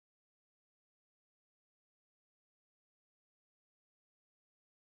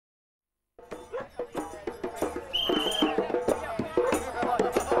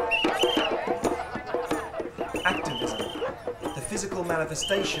physical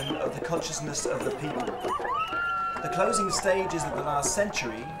manifestation of the consciousness of the people. The closing stages of the last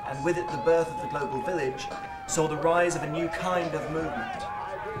century, and with it the birth of the global village, saw the rise of a new kind of movement,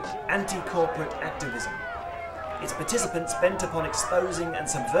 anti-corporate activism. Its participants bent upon exposing and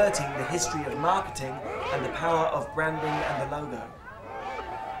subverting the history of marketing and the power of branding and the logo.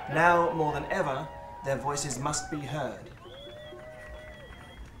 Now, more than ever, their voices must be heard.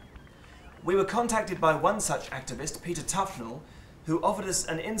 We were contacted by one such activist, Peter Tufnell, who offered us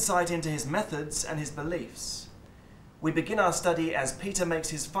an insight into his methods and his beliefs. We begin our study as Peter makes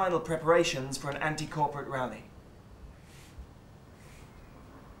his final preparations for an anti-corporate rally.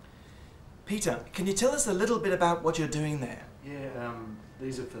 Peter, can you tell us a little bit about what you're doing there? Yeah,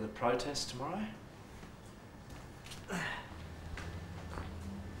 these are for the protest tomorrow.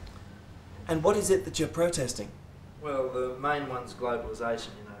 And what is it that you're protesting? Well, the main one's globalisation,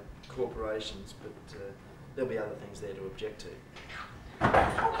 you know, corporations, but there'll be other things there to object to. My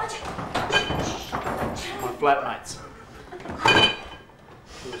flatmates.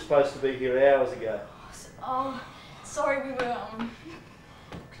 We were supposed to be here hours ago. Oh, sorry, we were,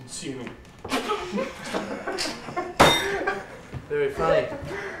 consuming. Very funny.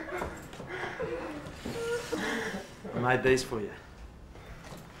 I made these for you.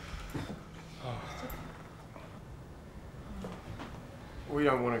 We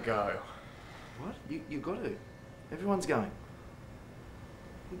don't want to go. What? You got to. Everyone's going.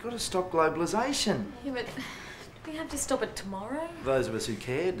 We've got to stop globalisation. Yeah, but do we have to stop it tomorrow? Those of us who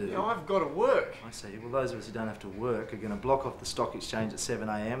care do. Yeah, I've got to work. I see. Well, those of us who don't have to work are going to block off the stock exchange at 7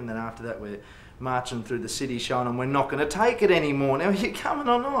 a.m. and then after that we're marching through the city showing them we're not going to take it anymore. Now, are you coming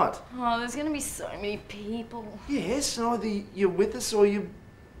or not? Oh, there's going to be so many people. Yes, and either you're with us or you're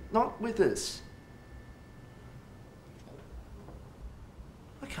not with us.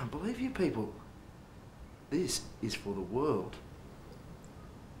 I can't believe you people. This is for the world.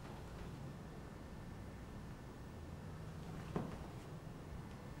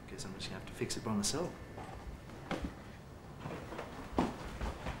 Guess I'm just going to have to fix it by myself.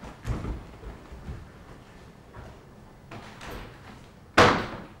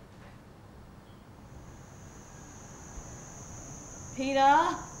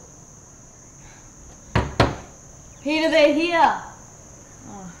 Peter? Peter, they're here.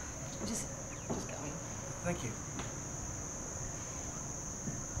 Oh, just going. Thank you.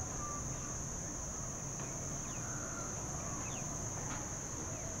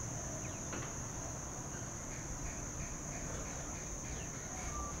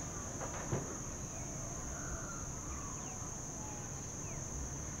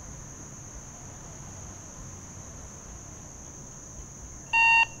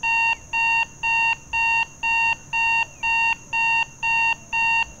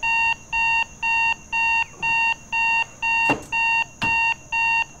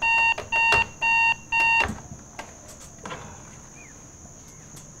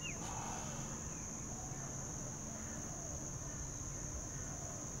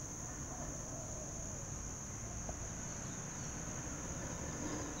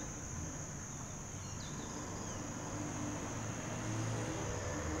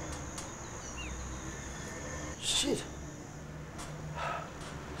 Shit.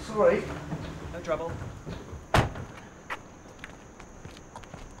 Sorry. No trouble.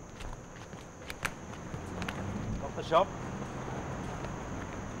 Off the shop.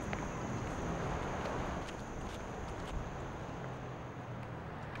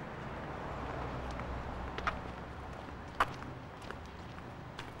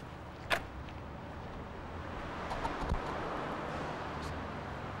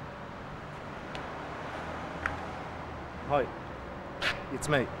 Hi, it's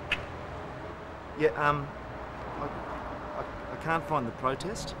me. Yeah, I can't find the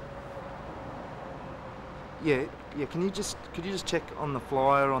protest. Yeah. Could you just check on the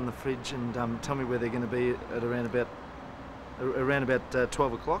flyer on the fridge and tell me where they're going to be at around about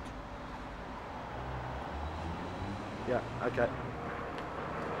 12 o'clock? Yeah. Okay.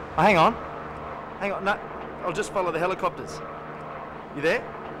 Oh, hang on. No, I'll just follow the helicopters. You there?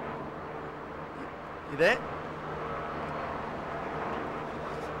 You there?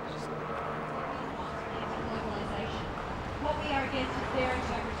 What we are against is their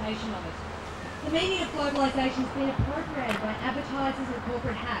interpretation of it. The meaning of globalisation has been appropriated by advertisers and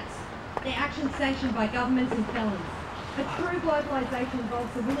corporate hacks. Their actions sanctioned by governments and felons. A true globalisation involves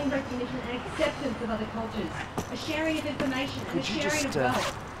the willing recognition and acceptance of other cultures, a sharing of information and a sharing of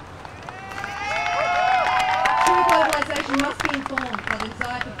wealth. True globalisation must be informed by the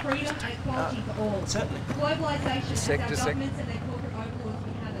desire for freedom and equality for all. Certainly. Globalisation, as our governments and their corporate overlords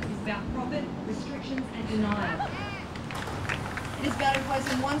would have it, is about profit, restrictions and denial. It is about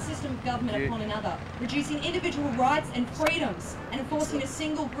imposing one system of government upon another, reducing individual rights and freedoms, and enforcing a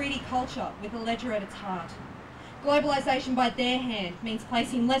single greedy culture with a ledger at its heart. Globalisation by their hand means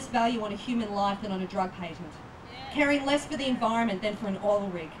placing less value on a human life than on a drug patent, caring less for the environment than for an oil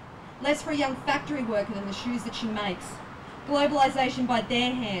rig, less for a young factory worker than the shoes that she makes. Globalisation by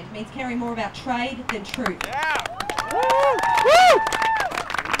their hand means caring more about trade than truth. Yeah. Woo! Woo!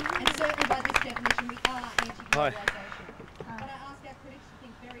 And certainly by this definition we are anti-globalisation. But I ask our critics to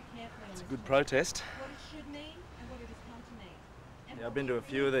think very carefully on It's a this good one. protest. What it should mean and what it has come to mean. And Yeah, what I've been to a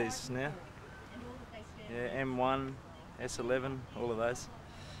few of we these now. and all that they stand Yeah, M1, S11, all of those.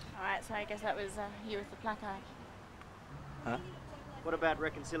 Alright, so I guess that was you with the placard. Huh? What about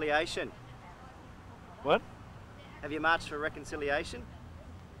reconciliation? What? Have you marched for reconciliation?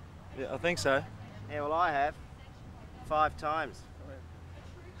 Yeah, I think so. Yeah, well, I have. 5 times.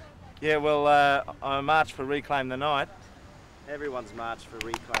 Yeah, well, I marched for Reclaim the Night. Everyone's marched for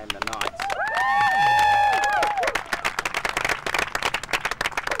Reclaim the Night.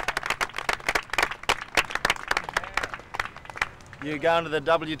 You going to the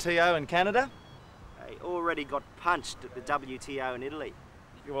WTO in Canada? They already got punched at the WTO in Italy.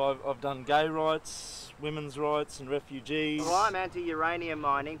 Well, I've done gay rights, women's rights and refugees. Well, I'm anti-uranium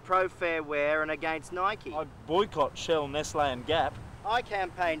mining, pro-fair wear and against Nike. I boycott Shell, Nestle and Gap. I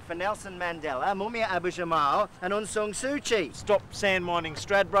campaigned for Nelson Mandela, Mumia Abu-Jamal and Aung San Suu Kyi. Stop sand mining,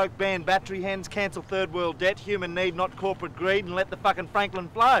 Stradbroke, ban battery hens, cancel third world debt, human need, not corporate greed, and let the fucking Franklin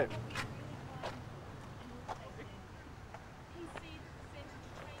flow.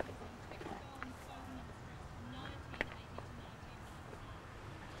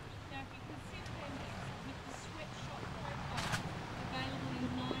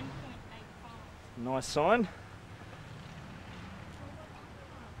 Nice sign.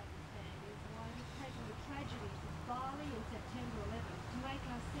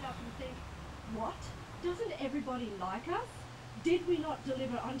 What? Doesn't everybody like us? Did we not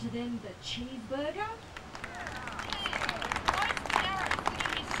deliver unto them the cheeseburger? Those terrorists are going to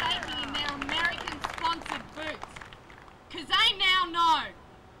be shaking in their American-sponsored boots. Because they now know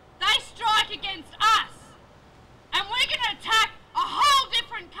they strike against us. And we're going to attack a whole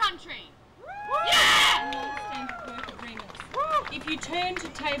different country. Yeah! Non-standard work agreements. If you turn to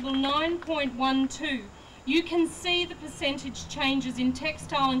table 9.12, you can see the percentage changes in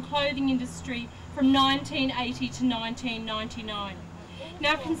textile and clothing industry from 1980 to 1999.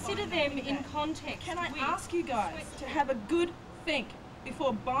 Now consider them in context. Can I ask you guys to have a good think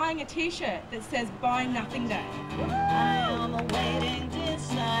before buying a t-shirt that says buy nothing day? I am awaiting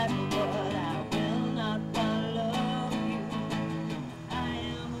decide, but I will not follow you. I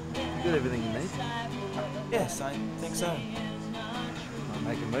am You got everything you need? Yes, I think so.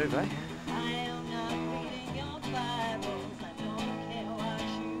 Might make a move, eh? I am not reading your Bibles. I don't care what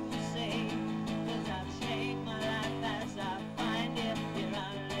you say, 'cause I've changed my life as I find it. Here I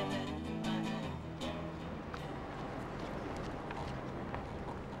live in my home.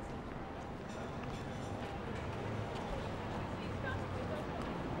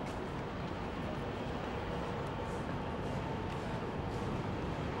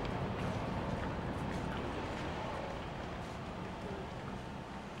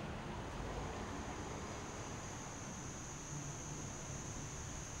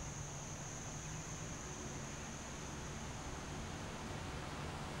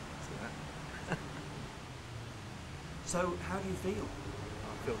 So, how do you feel?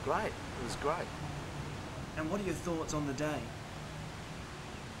 I feel great. It was great. And what are your thoughts on the day?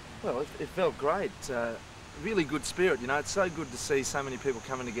 Well, it felt great. Really good spirit, you know. It's so good to see so many people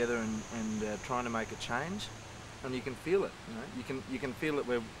coming together and trying to make a change, and you can feel it. You know, you can feel that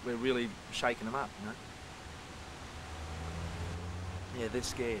we're really shaking them up. You know. Yeah, they're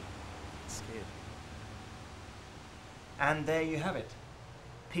scared. Scared. And there you have it.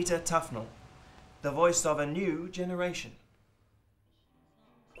 Peter Tufnell, the voice of a new generation.